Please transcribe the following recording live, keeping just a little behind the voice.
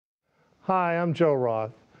Hi, I'm Joe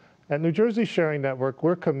Roth. At New Jersey Sharing Network,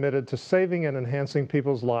 we're committed to saving and enhancing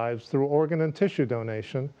people's lives through organ and tissue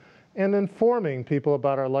donation and informing people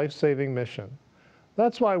about our life-saving mission.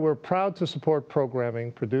 That's why we're proud to support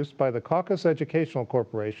programming produced by the Caucus Educational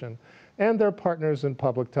Corporation and their partners in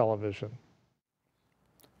public television.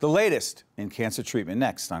 The latest in cancer treatment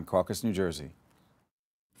next on Caucus, New Jersey.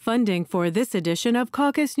 Funding for this edition of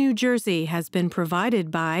Caucus, New Jersey has been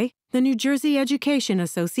provided by the New Jersey Education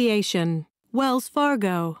Association, Wells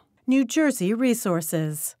Fargo, New Jersey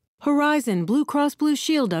Resources, Horizon Blue Cross Blue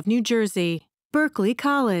Shield of New Jersey, Berkeley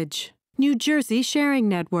College, New Jersey Sharing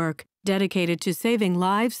Network, dedicated to saving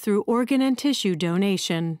lives through organ and tissue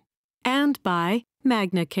donation, and by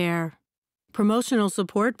MagnaCare. Promotional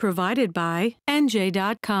support provided by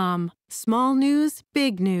NJ.com, Small News,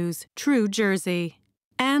 Big News, True Jersey,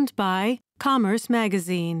 and by Commerce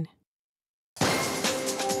Magazine.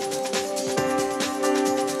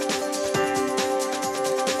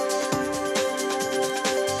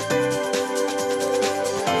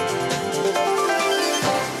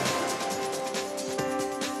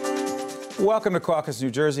 Welcome to Caucus, New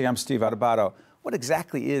Jersey. I'm Steve Adubato. What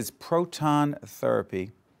exactly is proton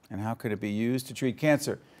therapy and how can it be used to treat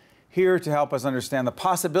cancer? Here to help us understand the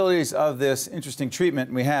possibilities of this interesting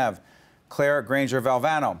treatment, we have Claire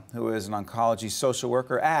Grainger-Valvano, who is an oncology social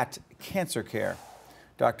worker at CancerCare.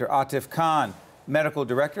 Dr. Atif Khan, medical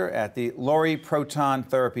director at the Laurie Proton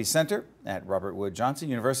Therapy Center at Robert Wood Johnson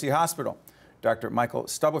University Hospital. Dr. Michael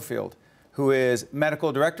Stubblefield, who is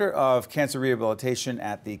medical director of cancer rehabilitation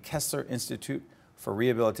at the Kessler Institute for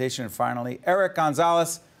Rehabilitation. And finally, Eric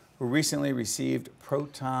Gonzalez, who recently received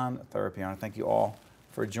proton therapy. I want to thank you all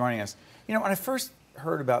for joining us. You know, when I first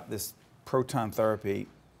heard about this proton therapy,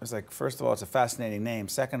 I was like, first of all, it's a fascinating name.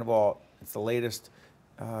 Second of all, it's the latest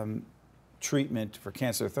treatment for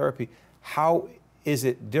cancer therapy. How is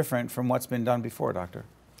it different from what's been done before, doctor?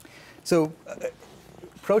 So,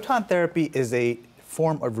 proton therapy is a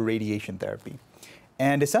form of radiation therapy.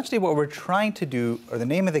 And essentially what we're trying to do, or the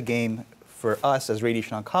name of the game for us as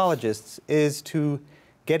radiation oncologists, is to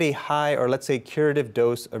get a high, or let's say curative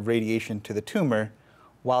dose of radiation to the tumor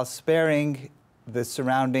while sparing the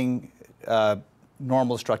surrounding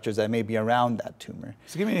normal structures that may be around that tumor.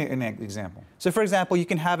 So give me an example. So for example, you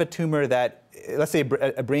can have a tumor that, let's say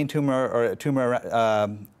a brain tumor or a tumor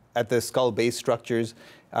at the skull base structures.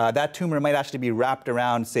 That tumor might actually be wrapped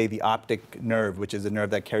around, say, the optic nerve, which is the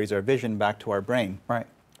nerve that carries our vision back to our brain. Right.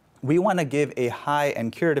 We want to give a high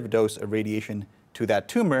and curative dose of radiation to that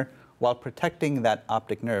tumor while protecting that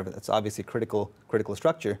optic nerve. That's obviously a critical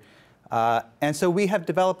structure. And so we have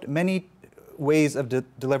developed many ways of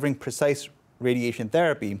delivering precise radiation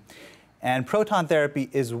therapy. And proton therapy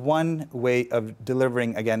is one way of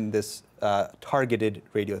delivering, again, this targeted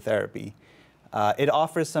radiotherapy. It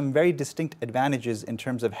offers some very distinct advantages in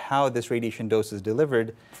terms of how this radiation dose is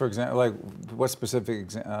delivered. For example, like what specific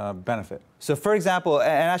benefit? So for example, and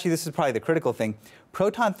actually this is probably the critical thing,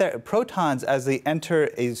 protons as they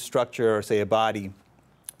enter a structure or say a body.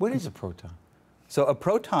 What is a proton? So a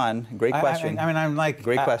proton, great question. I mean, I'm like,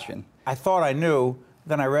 great question. I thought I knew,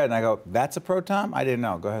 then I read and I go, that's a proton? I didn't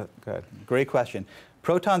know. Go ahead. Great question.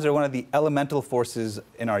 Protons are one of the elemental forces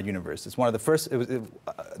in our universe. It's one of the first,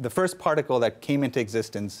 the first particle that came into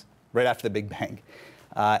existence right after the Big Bang.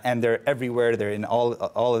 And they're everywhere. They're in all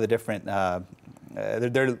of the different,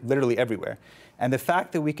 they're literally everywhere. And the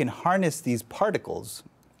fact that we can harness these particles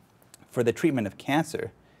for the treatment of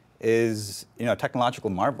cancer is, a technological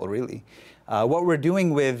marvel, really. What we're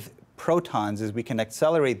doing with protons is we can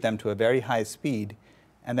accelerate them to a very high speed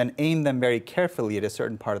and then aim them very carefully at a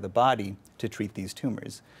certain part of the body to treat these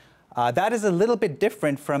tumors. That is a little bit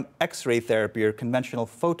different from X-ray therapy or conventional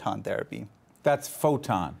photon therapy. That's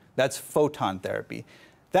photon. That's photon therapy.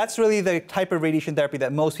 That's really the type of radiation therapy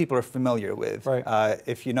that most people are familiar with. Right.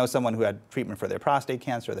 If you know someone who had treatment for their prostate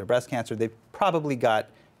cancer or their breast cancer, they probably got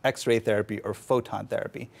X-ray therapy or photon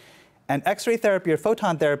therapy. And X-ray therapy or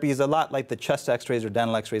photon therapy is a lot like the chest X-rays or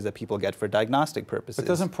dental X-rays that people get for diagnostic purposes. But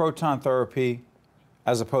doesn't proton therapy,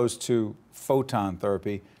 as opposed to photon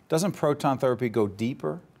therapy, doesn't proton therapy go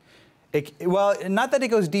deeper? Well, not that it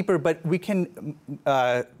goes deeper, but we can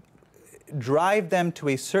drive them to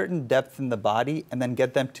a certain depth in the body and then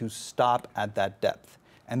get them to stop at that depth.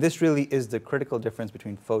 And this really is the critical difference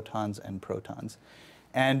between photons and protons.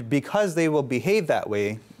 And because they will behave that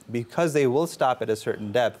way, because they will stop at a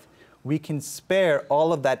certain depth, we can spare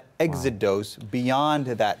all of that exit dose beyond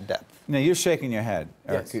that depth. Now, you're shaking your head,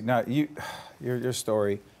 Eric. Yes. Now, your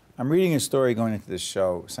story, I'm reading a story going into this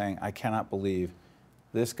show saying, I cannot believe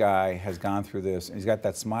this guy has gone through this, and he's got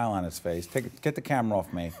that smile on his face. Get the camera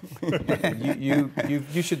off me.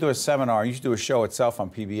 You should do a seminar. You should do a show itself on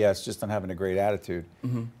PBS just on having a great attitude.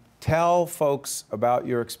 Mm-hmm. Tell folks about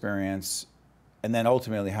your experience, and then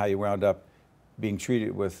ultimately how you wound up being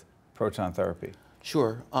treated with proton therapy.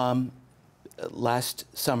 Sure. Last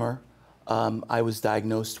summer, I was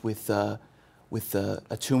diagnosed with a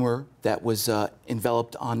tumor that was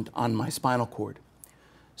enveloped on my spinal cord.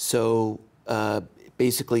 So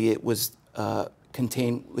basically, it was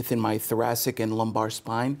contained within my thoracic and lumbar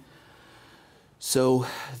spine. So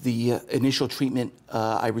the initial treatment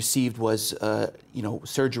I received was,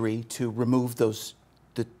 surgery to remove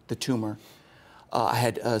the tumor. I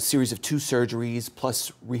had a series of 2 surgeries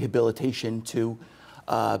plus rehabilitation to,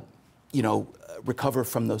 recover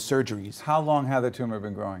from those surgeries. How long had the tumor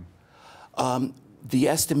been growing? The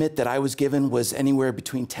estimate that I was given was anywhere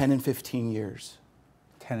between 10 and 15 years.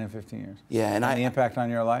 10 and 15 years. Yeah, and the impact on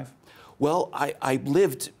your life? Well, I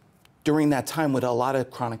lived during that time with a lot of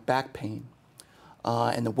chronic back pain.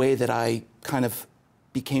 And the way that I kind of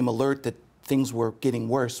became alert that things were getting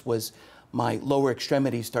worse was my lower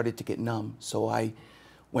extremities started to get numb. So I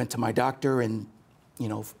went to my doctor, and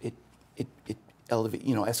it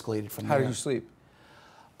escalated from there. How did you sleep?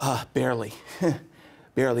 Barely,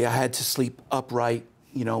 barely. I had to sleep upright,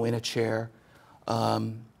 in a chair,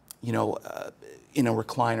 in a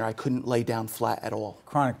recliner. I couldn't lay down flat at all.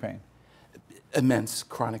 Chronic pain? Immense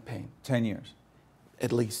chronic pain. 10 years?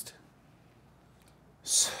 At least.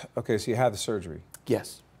 Okay, so you had the surgery.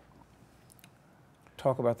 Yes.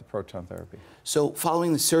 Talk about the proton therapy. So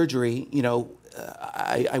following the surgery,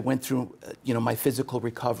 I went through, my physical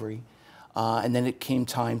recovery, and then it came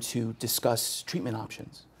time to discuss treatment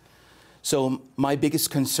options. So my biggest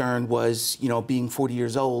concern was, being 40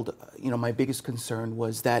 years old, my biggest concern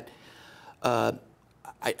was that I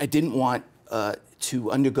didn't want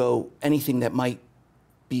to undergo anything that might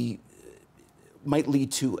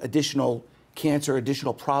lead to additional cancer,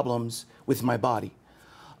 additional problems with my body.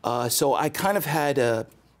 So I kind of had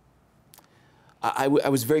I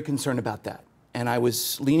was very concerned about that. And I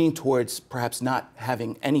was leaning towards perhaps not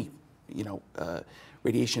having any,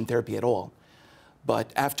 radiation therapy at all.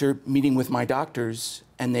 But after meeting with my doctors,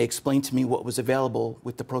 and they explained to me what was available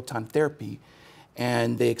with the proton therapy,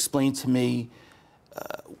 and they explained to me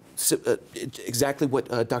exactly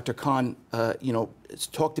what Dr. Khan,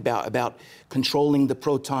 talked about controlling the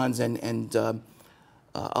protons and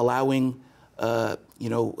allowing,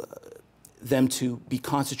 them to be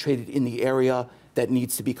concentrated in the area that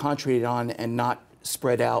needs to be concentrated on and not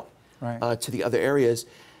spread out to the other areas.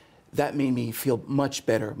 That made me feel much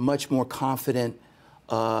better, much more confident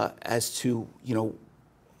as to,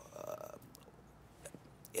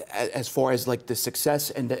 as far as like the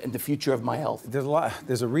success and the future of my health.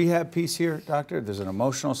 There's a rehab piece here, doctor. There's an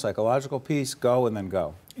emotional, psychological piece. Go and then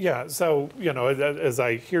go. Yeah. So as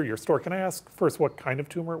I hear your story, can I ask first what kind of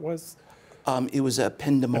tumor it was? It was a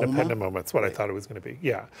ependymoma. An ependymoma, that's what I thought it was going to be.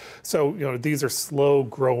 Yeah. So, these are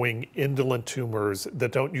slow-growing indolent tumors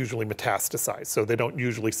that don't usually metastasize. So they don't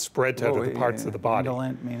usually spread to other parts of the body.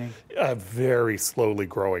 Indolent meaning? Very slowly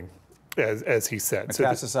growing, as he said.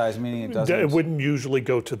 Metastasize meaning it doesn't? It wouldn't usually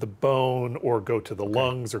go to the bone or go to the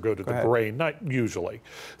lungs or go to the brain, not usually.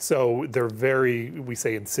 So they're very, we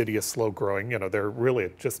say insidious, slow growing. They're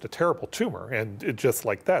really just a terrible tumor. And just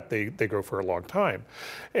like that, they grow for a long time.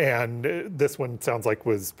 And this one sounds like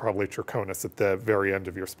was probably trichonis at the very end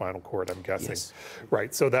of your spinal cord, I'm guessing. Yes.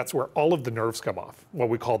 Right, so that's where all of the nerves come off, what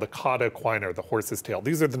we call the cauda equina, the horse's tail.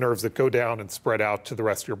 These are the nerves that go down and spread out to the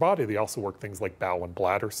rest of your body. They also work things like bowel and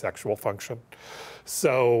bladder, sexual function.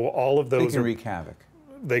 So all of those They can wreak havoc.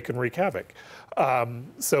 They can wreak havoc.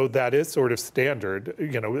 So that is sort of standard,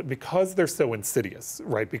 because they're so insidious,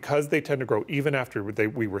 right? Because they tend to grow even after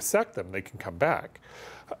we resect them, they can come back,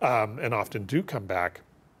 and often do come back.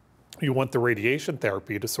 You want the radiation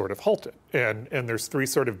therapy to sort of halt it. And there's 3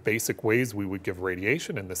 sort of basic ways we would give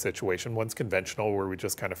radiation in this situation. One's conventional, where we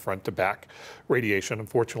just kind of front to back radiation.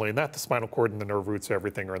 Unfortunately, in that, the spinal cord and the nerve roots,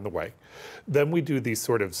 everything are in the way. Then we do these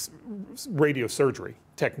sort of radiosurgery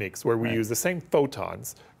techniques where we use the same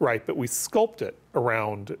photons, right, but we sculpt it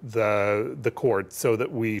around the cord so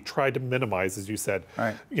that we try to minimize, as you said,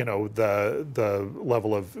 the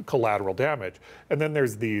level of collateral damage. And then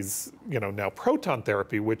there's these, now proton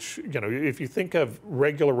therapy, which, if you think of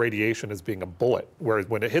regular radiation as being a bullet, whereas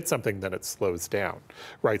when it hits something, then it slows down,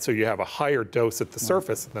 right? So you have a higher dose at the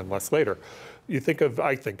surface and then less later. I think of,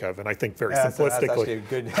 and I think very simplistically.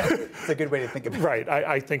 That's actually it's a good way to think of it. Right,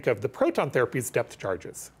 I think of the proton therapy as depth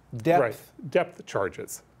charges. Depth? Depth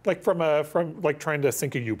charges. Like from like trying to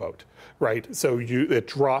sink a U-boat, right? So it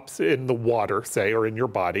drops in the water, say, or in your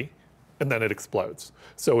body, and then it explodes.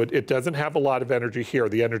 So it doesn't have a lot of energy here.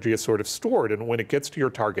 The energy is sort of stored, and when it gets to your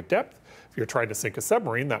target depth, if you're trying to sink a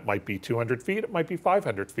submarine, that might be 200 feet, it might be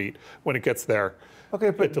 500 feet. When it gets there, okay,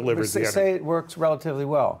 it delivers the energy. Say it works relatively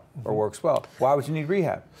well, or works well. Why would you need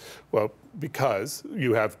rehab? Well, because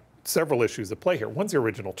you have several issues at play here. One's the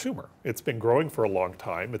original tumor. It's been growing for a long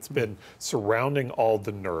time. It's been surrounding all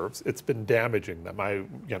the nerves. It's been damaging them.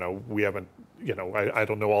 We haven't, I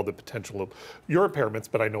don't know all the potential of your impairments,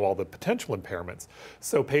 but I know all the potential impairments.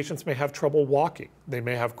 So patients may have trouble walking. They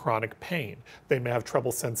may have chronic pain. They may have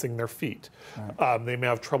trouble sensing their feet. Right. They may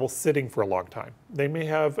have trouble sitting for a long time. They may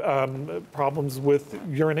have problems with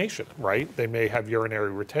urination, right? They may have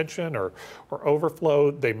urinary retention or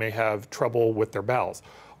overflow. They may have trouble with their bowels.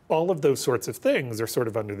 All of those sorts of things are sort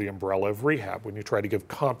of under the umbrella of rehab when you try to give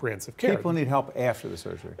comprehensive care. People need help after the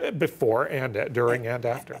surgery. Before and during and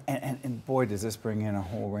after. And boy, does this bring in a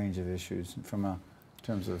whole range of issues in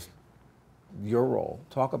terms of your role.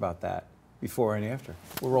 Talk about that before and after.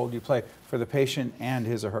 What role do you play for the patient and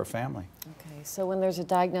his or her family? Okay, so when there's a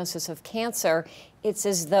diagnosis of cancer, it's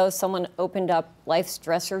as though someone opened up life's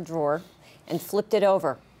dresser drawer and flipped it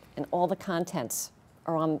over, and all the contents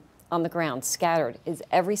are on the ground, scattered, is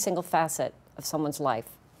every single facet of someone's life.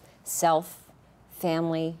 Self,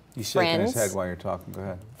 family, He's friends. He's shaking his head while you're talking, go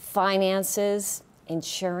ahead. Finances,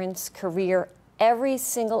 insurance, career, every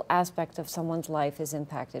single aspect of someone's life is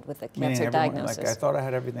impacted with a cancer diagnosis. Like, I thought I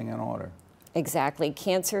had everything in order. Exactly.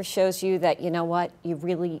 Cancer shows you that, you know what,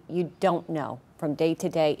 you don't know. From day to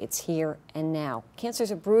day, it's here and now.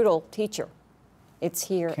 Cancer's a brutal teacher. It's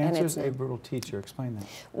here and it's Cancer's a brutal teacher. Explain that.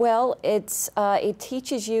 Well, it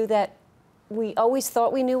teaches you that we always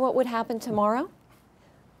thought we knew what would happen tomorrow,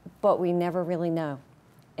 but we never really know.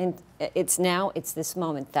 And it's now, it's this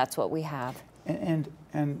moment. That's what we have. And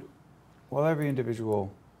while every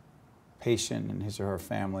individual patient and his or her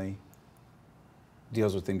family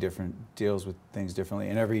deals with things differently,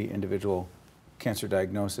 and every individual cancer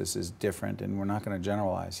diagnosis is different, and we're not going to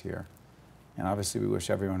generalize here. And obviously, we wish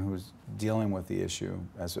everyone who's dealing with the issue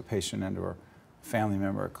as a patient and or family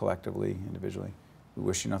member, collectively, individually, we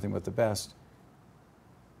wish you nothing but the best.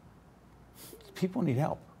 People need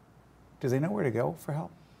help. Do they know where to go for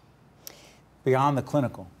help? Beyond the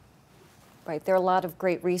clinical. Right, there are a lot of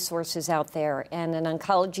great resources out there, and an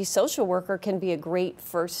oncology social worker can be a great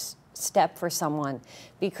first step for someone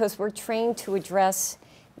because we're trained to address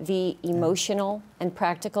the emotional and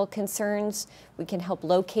practical concerns. We can help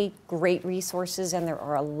locate great resources, and there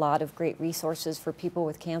are a lot of great resources for people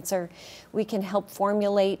with cancer. We can help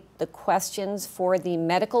formulate the questions for the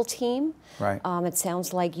medical team. Right. It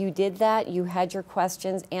sounds like you did that. You had your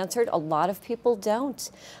questions answered. A lot of people don't.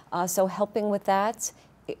 So helping with that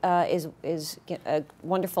is a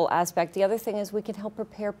wonderful aspect. The other thing is we can help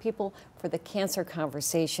prepare people for the cancer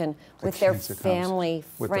conversation with their family,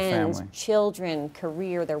 friends, children,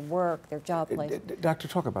 career, their work, their job life. Doctor,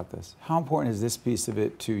 talk about this. How important is this piece of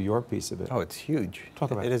it to your piece of it? Oh, it's huge.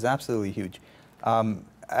 Talk about it. It is absolutely huge.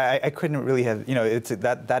 I couldn't really have, it's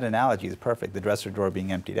that analogy is perfect, the dresser drawer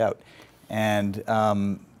being emptied out. And,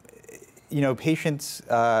 patients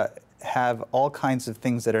have all kinds of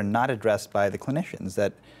things that are not addressed by the clinicians,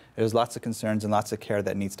 that there's lots of concerns and lots of care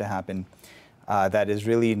that needs to happen that is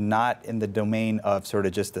really not in the domain of sort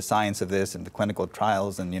of just the science of this and the clinical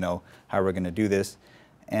trials and, how we're going to do this.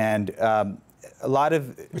 And a lot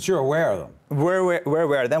of... But you're aware of them. We're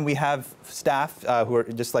aware of them. We have staff who are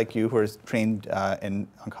just like you, who are trained in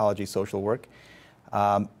oncology social work.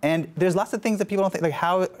 And there's lots of things that people don't think, like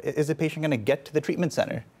how is a patient going to get to the treatment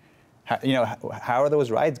center? How are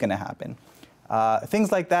those rides going to happen?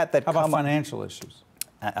 Things like that. How about financial issues?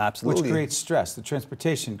 Absolutely. Which creates stress. The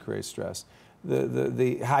transportation creates stress.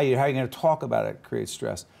 How you're going to talk about it creates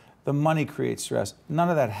stress. The money creates stress. None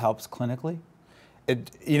of that helps clinically.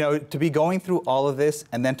 To be going through all of this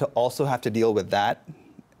and then to also have to deal with that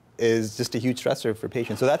is just a huge stressor for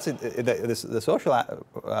patients. So that's the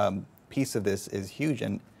social piece of this is huge,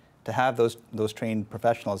 and to have those trained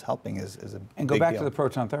professionals helping is a big deal. And go back to the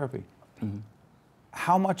proton therapy. Mm-hmm.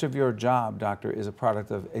 How much of your job, doctor, is a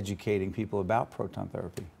product of educating people about proton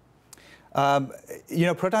therapy?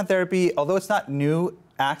 Proton therapy, although it's not new,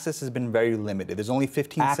 access has been very limited. There's only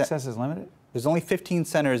 15. Access is limited? There's only 15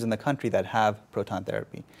 centers in the country that have proton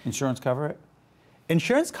therapy. Insurance cover it?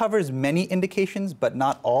 Insurance covers many indications, but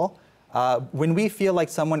not all. When we feel like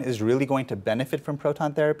someone is really going to benefit from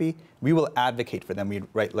proton therapy, we will advocate for them. We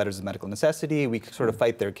write letters of medical necessity. We sort of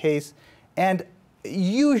fight their case. And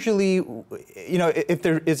Usually, you know, if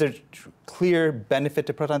there is a clear benefit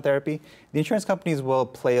to proton therapy, the insurance companies will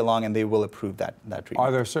play along and they will approve that treatment.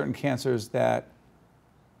 Are there certain cancers that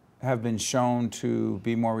have been shown to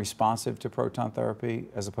be more responsive to proton therapy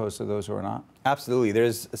as opposed to those who are not? Absolutely.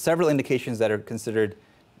 There's several indications that are considered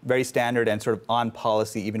very standard and sort of on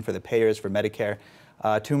policy, even for the payers, for Medicare.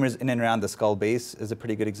 Tumors in and around the skull base is a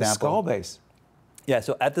pretty good example. The skull base? Yeah,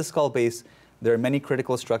 so at the skull base, there are many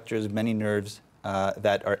critical structures, many nerves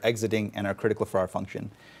that are exiting and are critical for our function.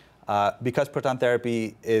 Because proton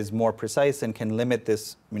therapy is more precise and can limit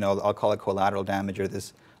this, you know, I'll call it collateral damage, or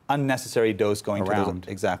this unnecessary dose going around.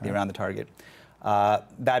 Around the target.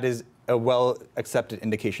 That is a well-accepted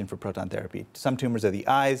indication for proton therapy. Some tumors are the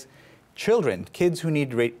eyes. Children, kids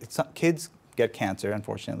kids get cancer,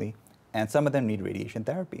 unfortunately, and some of them need radiation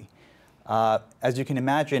therapy. As you can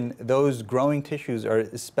imagine, those growing tissues are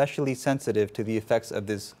especially sensitive to the effects of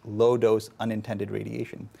this low-dose unintended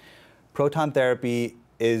radiation. Proton therapy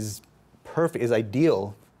is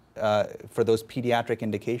ideal for those pediatric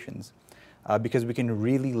indications because we can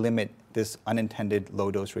really limit this unintended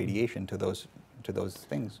low-dose radiation to those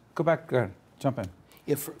things. Go ahead, jump in.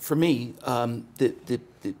 Yeah, for me,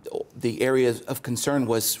 the area of concern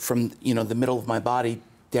was from the middle of my body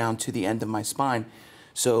down to the end of my spine.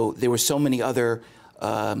 So there were so many other,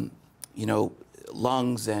 lungs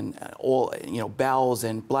and all, bowels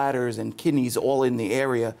and bladders and kidneys all in the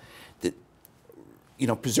area that,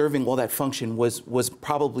 preserving all that function was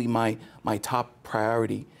probably my top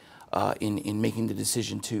priority in making the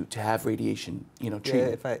decision to have radiation,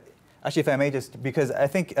 treatment. Yeah, if I may just, because I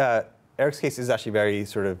think Eric's case is actually very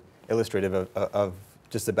sort of illustrative of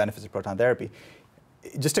just the benefits of proton therapy.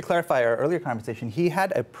 Just to clarify our earlier conversation, he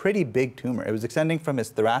had a pretty big tumor. It was extending from his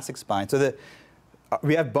thoracic spine. So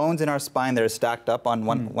we have bones in our spine that are stacked up on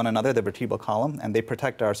one another, the vertebral column, and they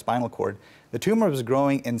protect our spinal cord. The tumor was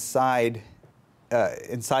growing inside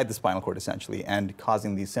the spinal cord, essentially, and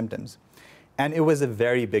causing these symptoms. And it was a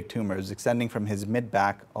very big tumor. It was extending from his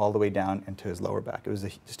mid-back all the way down into his lower back. It was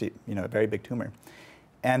just a very big tumor.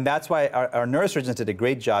 And that's why our neurosurgeons did a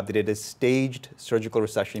great job. They did a staged surgical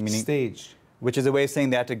resection, meaning staged, which is a way of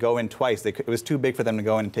saying they had to go in twice. It was too big for them to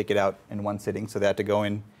go in and take it out in one sitting, so they had to go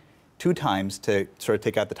in 2 times to sort of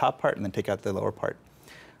take out the top part and then take out the lower part.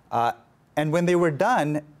 And when they were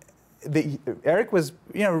done, Eric was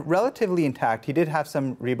relatively intact. He did have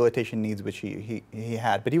some rehabilitation needs, which he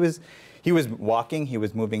had, but he was walking, he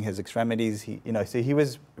was moving his extremities. So he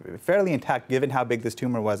was fairly intact given how big this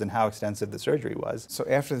tumor was and how extensive the surgery was. So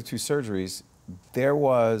after the 2 surgeries, there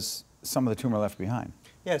was some of the tumor left behind.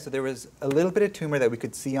 Yeah, so there was a little bit of tumor that we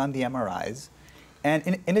could see on the MRIs.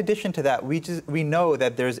 And in addition to that, we know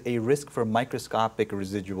that there's a risk for microscopic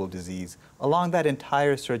residual disease along that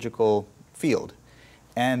entire surgical field.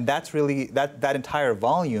 And that's really, that entire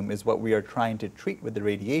volume is what we are trying to treat with the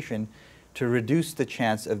radiation to reduce the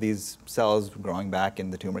chance of these cells growing back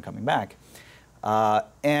and the tumor coming back.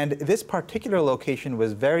 And this particular location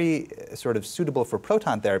was very sort of suitable for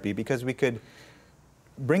proton therapy because we could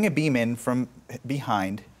bring a beam in from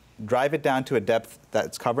behind, drive it down to a depth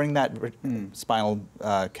that's covering that spinal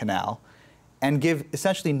canal, and give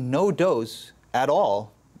essentially no dose at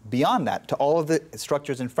all beyond that to all of the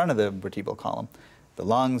structures in front of the vertebral column. The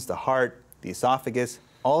lungs, the heart, the esophagus,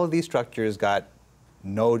 all of these structures got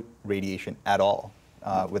no radiation at all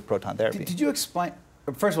with proton therapy. Did you explain,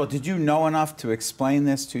 first of all, did you know enough to explain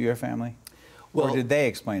this to your family? Or did they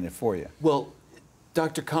explain it for you? Well,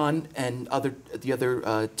 Dr. Khan and the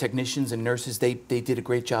other technicians and nurses, they did a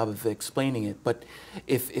great job of explaining it. But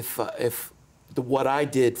what I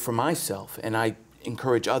did for myself, and I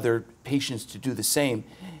encourage other patients to do the same,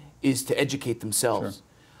 is to educate themselves.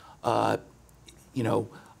 Sure.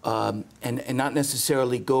 And not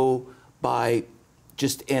necessarily go by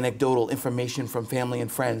just anecdotal information from family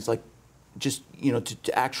and friends. Like, just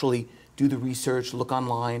to actually do the research, look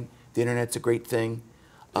online. The internet's a great thing.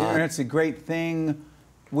 The internet's a great thing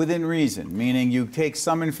within reason, meaning you take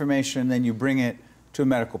some information and then you bring it to a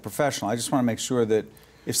medical professional. I just want to make sure that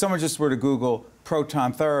if someone just were to Google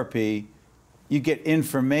proton therapy, you get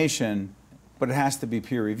information, but it has to be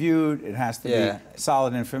peer-reviewed, it has to be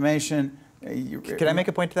solid information. Can I make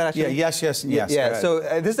a point to that, actually? Yeah, yes. Yeah, so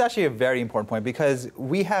this is actually a very important point because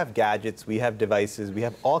we have gadgets, we have devices, we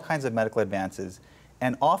have all kinds of medical advances,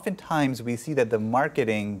 and oftentimes we see that the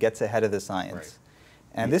marketing gets ahead of the science. Right.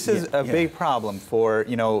 And this is a big problem for,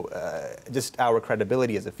 just our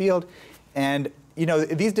credibility as a field. And,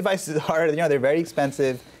 these devices are, they're very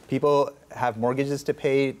expensive. People have mortgages to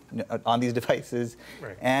pay on these devices.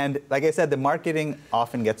 Right. And like I said, the marketing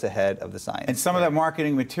often gets ahead of the science. And some of that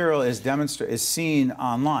marketing material is seen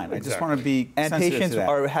online. Exactly. I just want to be and sensitive patients to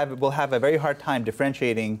that. will have a very hard time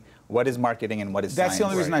differentiating what is marketing and what is That's science. the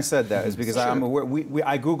only reason I said that, is because I'm aware,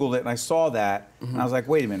 I Googled it and I saw that, and I was like,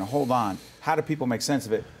 wait a minute, hold on. How do people make sense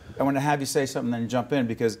of it? I want to have you say something, then jump in,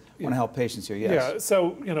 because I want to help patients here. Yes. Yeah,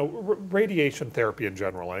 so, radiation therapy in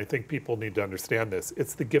general, and I think people need to understand this,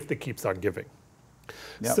 it's the gift that keeps on giving.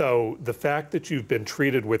 Yep. So the fact that you've been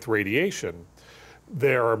treated with radiation,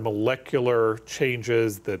 there are molecular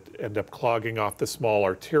changes that end up clogging off the small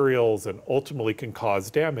arterioles and ultimately can cause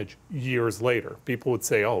damage years later. People would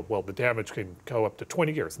say, oh, well, the damage can go up to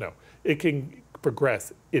 20 years. No, it can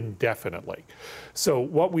progress indefinitely. So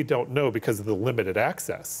what we don't know, because of the limited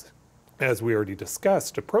access, as we already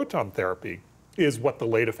discussed, to proton therapy, is what the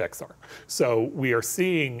late effects are. So we are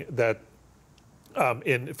seeing that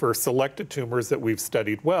for selected tumors that we've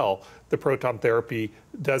studied well, the proton therapy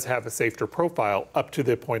does have a safer profile up to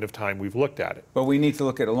the point of time we've looked at it. But we need to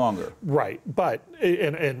look at it longer. Right, but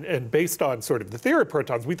and based on sort of the theory of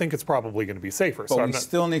protons, we think it's probably going to be safer. But we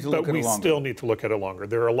still need to look at it longer. But we still need to look at it longer.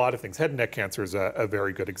 There are a lot of things. Head and neck cancer is a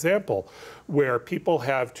very good example, where people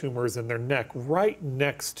have tumors in their neck right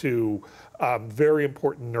next to very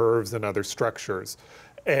important nerves and other structures.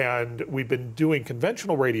 And we've been doing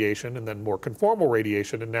conventional radiation and then more conformal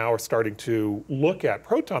radiation, and now are starting to look at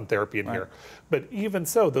proton therapy in here. But even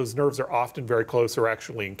so, those nerves are often very close or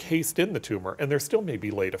actually encased in the tumor, and there still may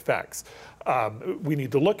be late effects. We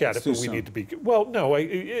need to look at it, but we need to be, well, no,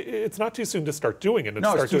 it's not too soon to start doing it and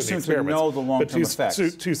start doing the experiments. No, it's too soon to know the long-term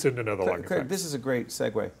effects. Too soon to know the long-term effects. This is a great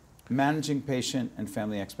segue. Managing patient and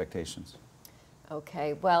family expectations.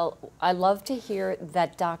 Okay, well, I love to hear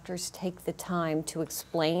that doctors take the time to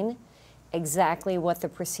explain exactly what the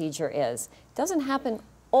procedure is. It doesn't happen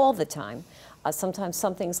all the time. Sometimes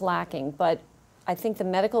something's lacking, but I think the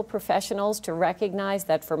medical professionals to recognize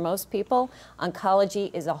that for most people,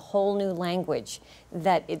 oncology is a whole new language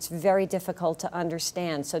that it's very difficult to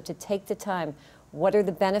understand. So to take the time, what are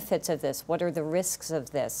the benefits of this? What are the risks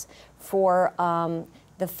of this? For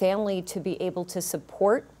the family to be able to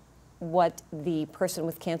support what the person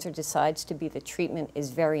with cancer decides to be the treatment is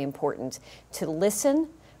very important. To listen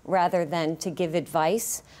rather than to give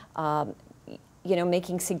advice,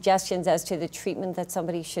 making suggestions as to the treatment that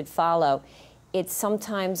somebody should follow. It's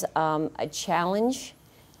sometimes a challenge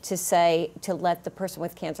to let the person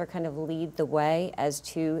with cancer kind of lead the way as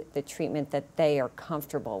to the treatment that they are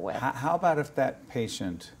comfortable with. How about if that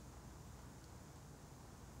patient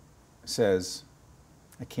says,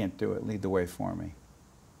 I can't do it, lead the way for me?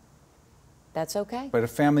 That's okay. But a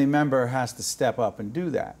family member has to step up and do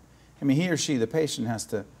that. I mean, he or she, the patient, has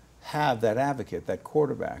to have that advocate, that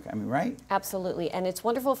quarterback. I mean, right? Absolutely. And it's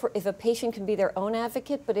wonderful if a patient can be their own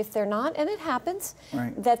advocate, but if they're not, and it happens,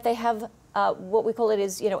 right, that they have what we call it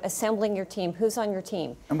is, assembling your team. Who's on your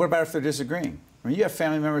team? And what about if they're disagreeing? I mean, you have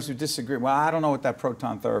family members who disagree. Well, I don't know what that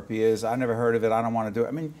proton therapy is. I never heard of it. I don't want to do it.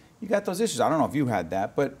 I mean, you got those issues. I don't know if you had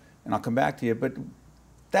that, and I'll come back to you, but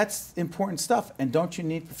that's important stuff. And don't you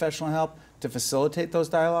need professional help to facilitate those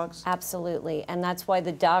dialogues? Absolutely, and that's why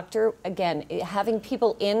the doctor, again, having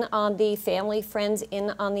people in on the family, friends in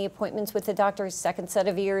on the appointments with the doctor, second set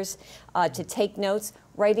of ears, to take notes,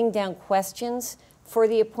 writing down questions for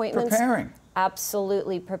the appointments. Preparing.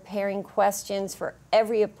 Absolutely, preparing questions for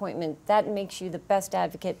every appointment. That makes you the best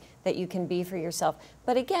advocate that you can be for yourself.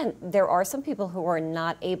 But again, there are some people who are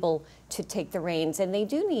not able to take the reins, and they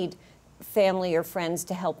do need family or friends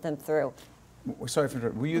to help them through. Sorry for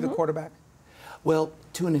interrupting. Were you the quarterback? Well,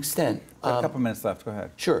 to an extent. A couple minutes left. Go ahead.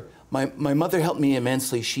 Sure. My mother helped me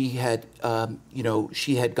immensely. She had,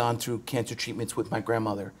 she had gone through cancer treatments with my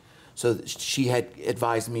grandmother, so she had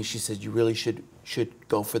advised me. She said, "You really should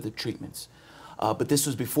go for the treatments," but this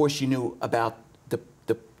was before she knew about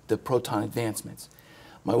the proton advancements.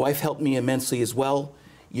 My wife helped me immensely as well.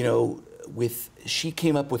 She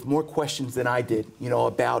came up with more questions than I did,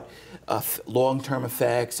 about long-term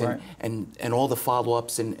effects and all the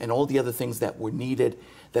follow-ups and all the other things that were needed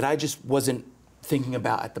that I just wasn't thinking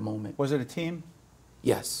about at the moment. Was it a team?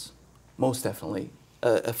 Yes, most definitely.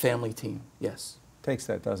 A family team, yes. Takes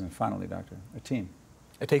that, doesn't it? Finally, doctor, a team.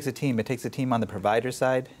 It takes a team. It takes a team on the provider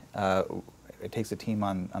side. It takes a team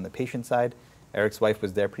on the patient side. Eric's wife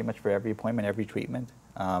was there pretty much for every appointment, every treatment.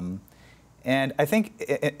 And I think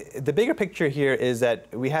the bigger picture here is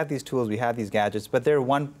that we have these tools, we have these gadgets, but they're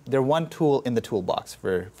one tool in the toolbox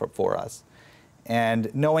for us.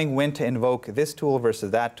 And knowing when to invoke this tool versus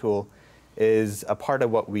that tool is a part of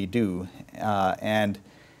what we do. And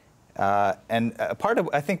And part of,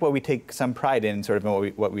 I think, what we take some pride in, sort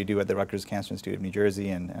of what we do at the Rutgers Cancer Institute of New Jersey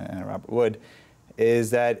and Robert Wood,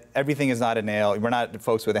 is that everything is not a nail. We're not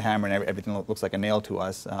folks with a hammer and everything looks like a nail to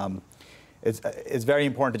us. It's very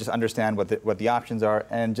important to just understand what the options are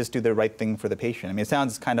and just do the right thing for the patient. I mean, it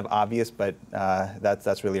sounds kind of obvious, but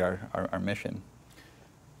that's really our mission.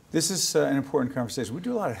 This is an important conversation. We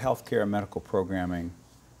do a lot of healthcare and medical programming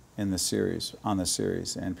in the series,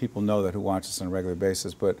 and people know that who watch us on a regular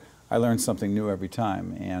basis, but I learn something new every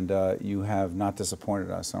time, and you have not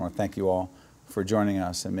disappointed us. I want to thank you all for joining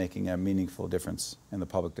us and making a meaningful difference in the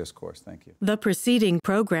public discourse. Thank you. The preceding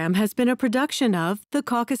program has been a production of the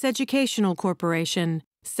Caucus Educational Corporation,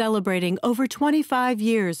 celebrating over 25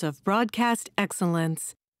 years of broadcast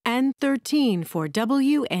excellence, and 13 for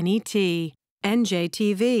WNET,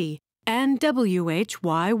 NJTV, and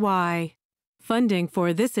WHYY. Funding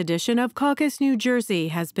for this edition of Caucus New Jersey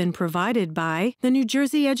has been provided by the New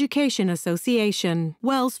Jersey Education Association,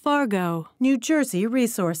 Wells Fargo, New Jersey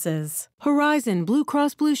Resources, Horizon Blue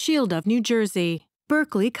Cross Blue Shield of New Jersey,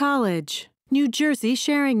 Berkeley College, New Jersey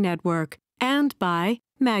Sharing Network, and by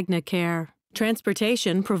MagnaCare.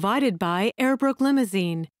 Transportation provided by Airbrook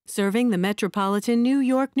Limousine, serving the metropolitan New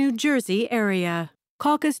York, New Jersey area.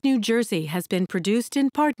 Caucus New Jersey has been produced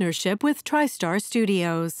in partnership with TriStar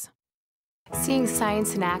Studios. Seeing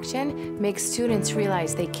science in action makes students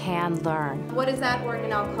realize they can learn. What is that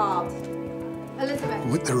organelle called? Elizabeth.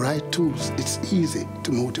 With the right tools, it's easy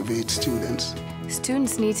to motivate students.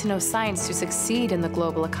 Students need to know science to succeed in the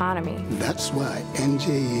global economy. That's why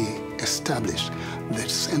NJA established the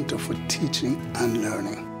Center for Teaching and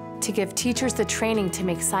Learning. To give teachers the training to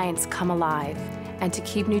make science come alive and to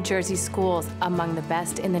keep New Jersey schools among the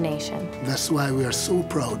best in the nation. That's why we are so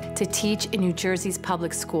proud to teach in New Jersey's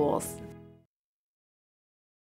public schools.